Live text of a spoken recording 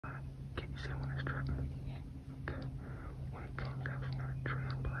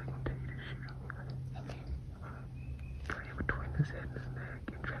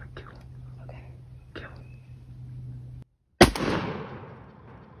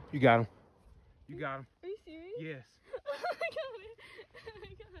You got him. You got him. Are you serious? Yes. I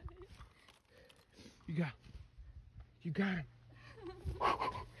got it. You got. You got him.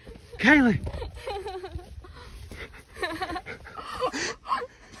 Kayleigh.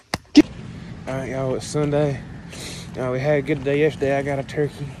 All right, y'all. It's Sunday. We had a good day yesterday. I got a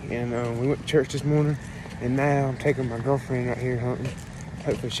turkey, and we went to church this morning. And now I'm taking my girlfriend out here hunting.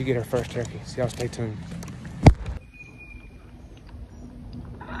 Hopefully she get her first turkey. So y'all stay tuned.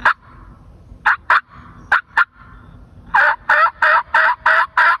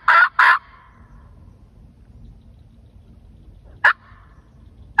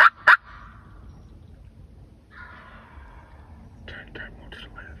 Turn more to the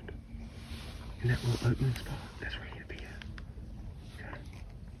left. In that little opening spot, that's where you need to be at. Okay.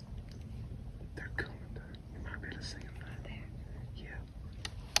 They're coming though. You might be able to see them right there. Yeah.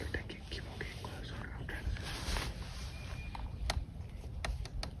 But they keep on getting closer. I'm trying to see.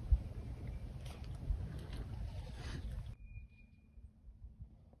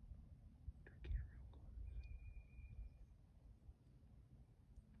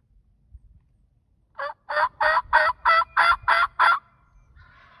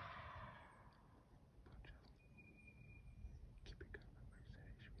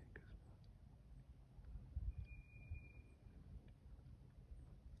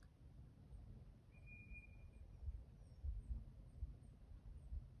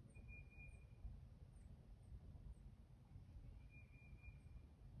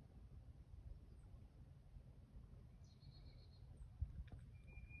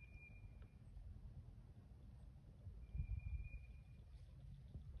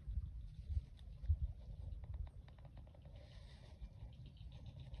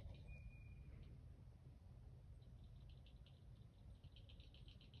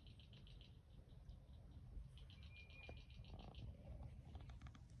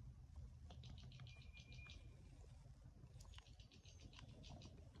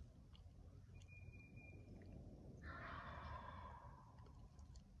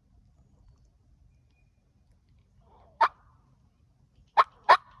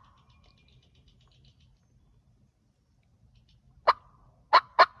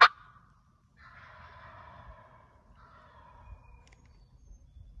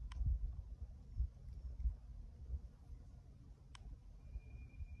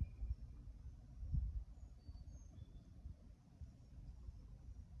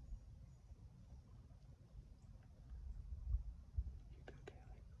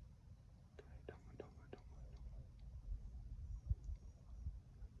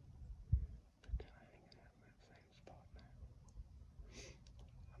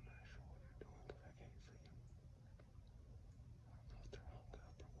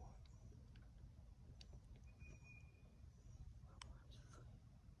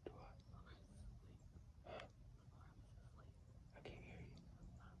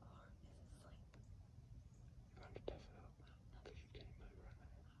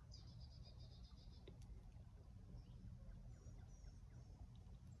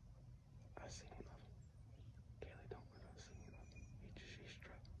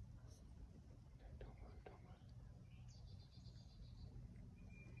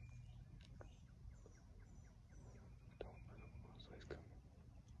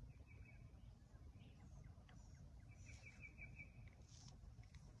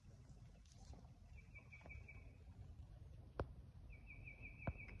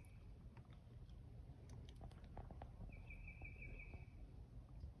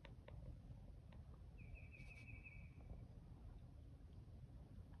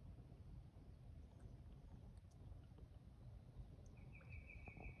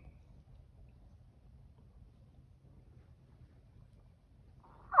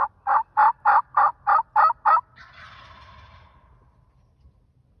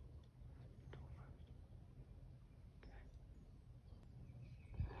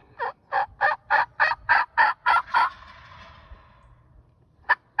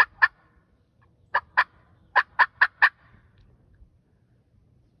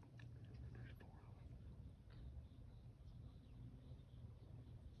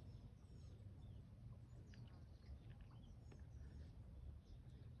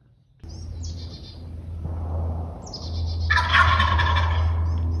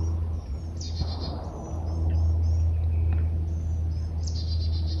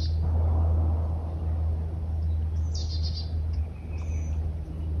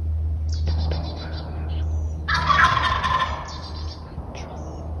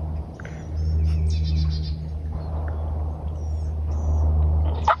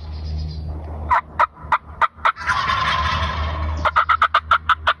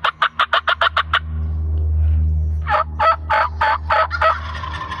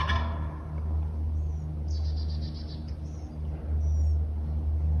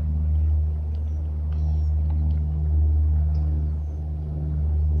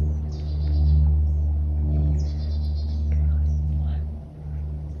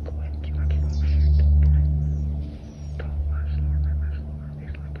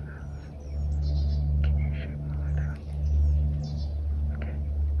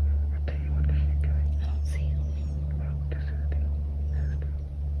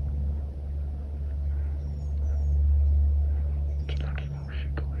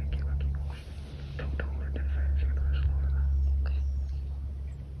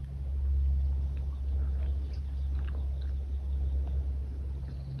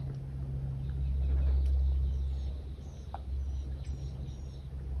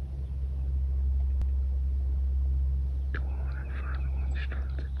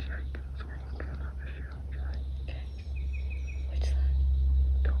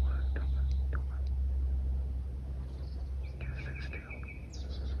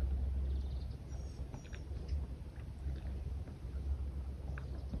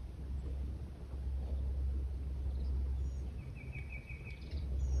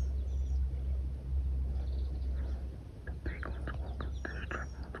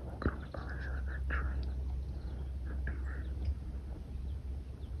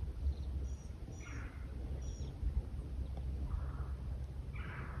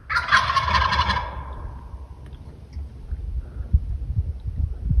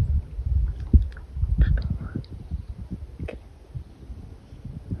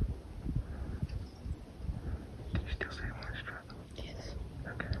 still see one struggling? Yes.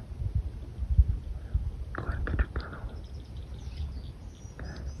 Okay. Go ahead and put your gun on.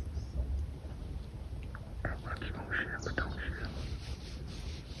 Okay. Act like you won't shoot, but don't shoot.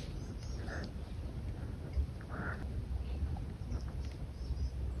 Okay. Alright.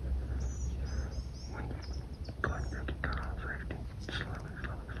 When you go ahead and take your gun on safety, slowly.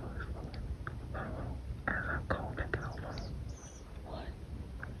 As I'm cold, take it off on. What?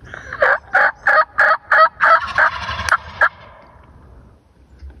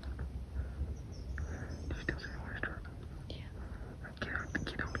 Do you still see one struggling? Yeah.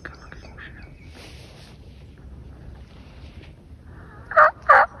 Get on the gun like it's gonna shoot.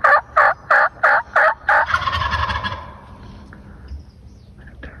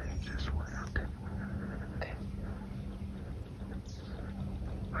 Just wait, I'll take one. Okay.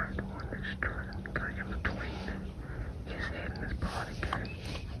 Alright, the one that's struggling, gotta get between his head and his body, okay?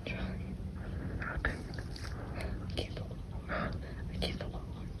 I'm trying. I'll take it. I can't believe it. I can't believe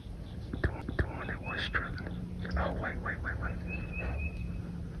it. The one that was struggling. Oh, wait. Wait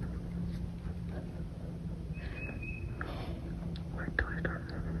till he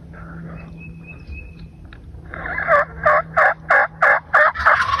starts. No.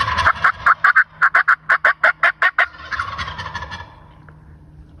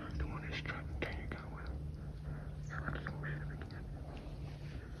 The one that's struggling, can you go with him? I just want to shoot him again.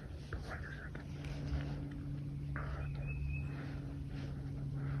 But wait a second.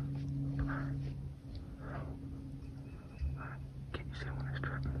 Can you see when it's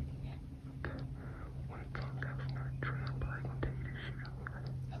struggling? Okay. When it comes out from that tree, I'm probably going to tell you to shoot him.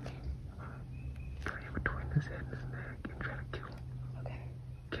 Okay. Go in between his head and his neck and try to kill him. Okay.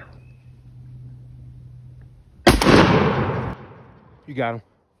 Kill him. You got him.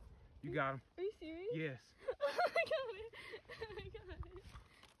 You got him. Are you serious? Yes. I got it.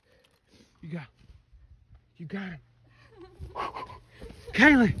 I got it. You got him.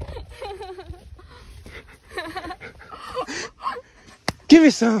 Kayleigh. Give me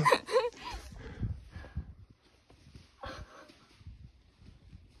some.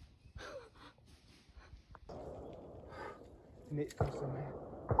 Nick's cold so mad.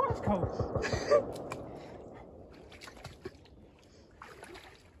 Oh, it's cold.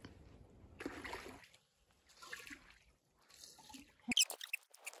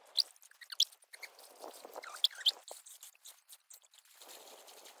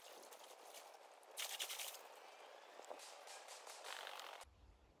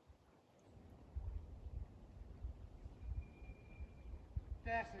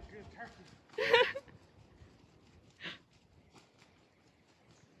 That's a good turkey.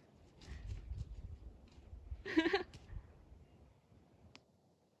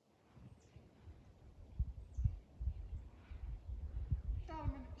 Shot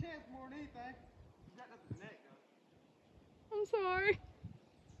him in the chest more than anything. He's got nothing in the neck, though. I'm sorry.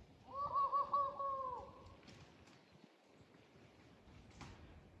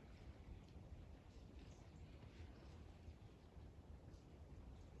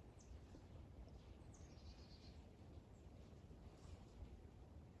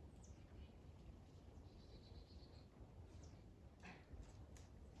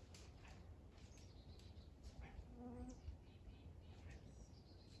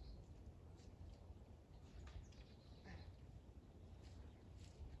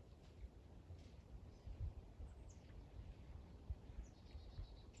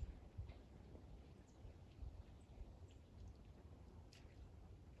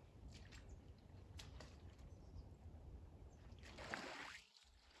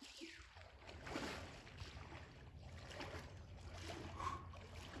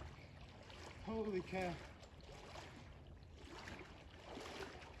 Holy cow.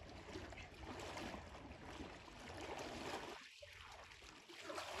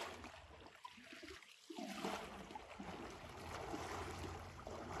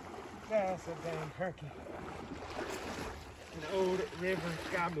 That's a damn turkey. An old river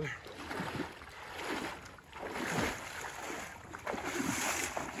gobbler.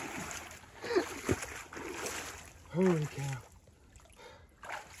 Holy cow.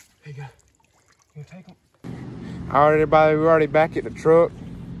 There you go. You take them? All right, everybody, we're already back at the truck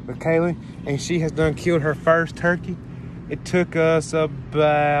with Kayleigh, and she has done killed her first turkey. It took us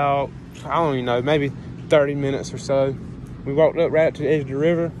about, I don't even know, maybe 30 minutes or so. We walked up right up to the edge of the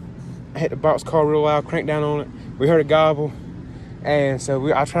river. I hit the box car real loud, cranked down on it. We heard a gobble, and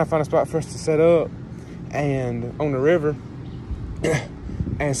so I tried to find a spot for us to set up and on the river.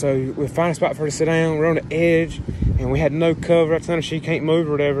 And so we find a spot for her to sit down. We're on the edge, and we had no cover. I told her she can't move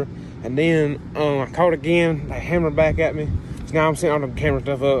or whatever. And then I called again. They hammered back at me. So now I'm setting all the camera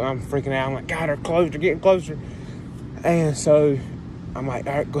stuff up. I'm freaking out. I'm like, God, they're close. They're getting closer. And so I'm like,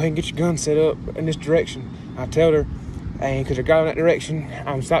 all right, go ahead and get your gun set up in this direction. I tell her, and because they're going that direction,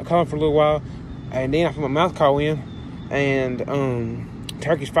 I'm stopped calling for a little while, and then I put my mouth call in, and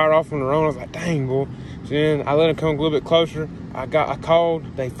turkeys fired off on their own. I was like, dang, boy. So then I let them come a little bit closer. I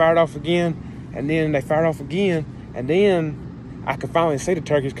called, they fired off again, and then they fired off again, and then I could finally see the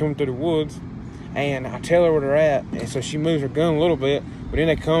turkeys coming through the woods, and I tell her where they're at, and so she moves her gun a little bit, but then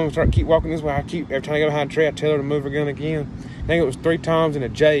they come and keep walking this way. Every time I go behind a tree, I tell her to move her gun again. I think it was 3 times in a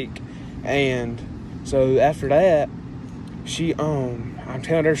Jake, and so after that, I'm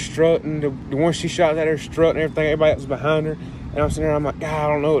telling her strutting, the one she shot at her strutting, everything, everybody else was behind her, and I'm sitting there, I'm like, God, I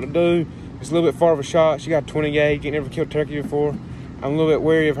don't know what to do. It's a little bit far of a shot. She got 20 gauge, ain't never killed a turkey before. I'm a little bit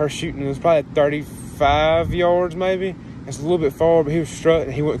wary of her shooting. It was probably 35 yards maybe. It's a little bit far, but he was strutting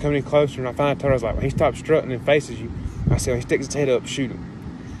and he wouldn't come any closer. And I finally told her, I was like, when he stops strutting and faces you, I said, when he sticks his head up, shoot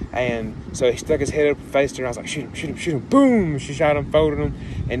him. And so he stuck his head up and faced her, and I was like, shoot him, shoot him, shoot him. Boom! She shot him, folded him.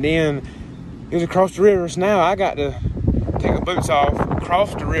 And then it was across the river. So now I got to take the boots off,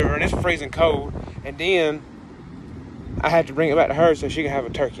 cross the river, and it's freezing cold. And then I had to bring it back to her so she could have a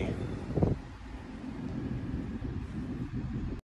turkey.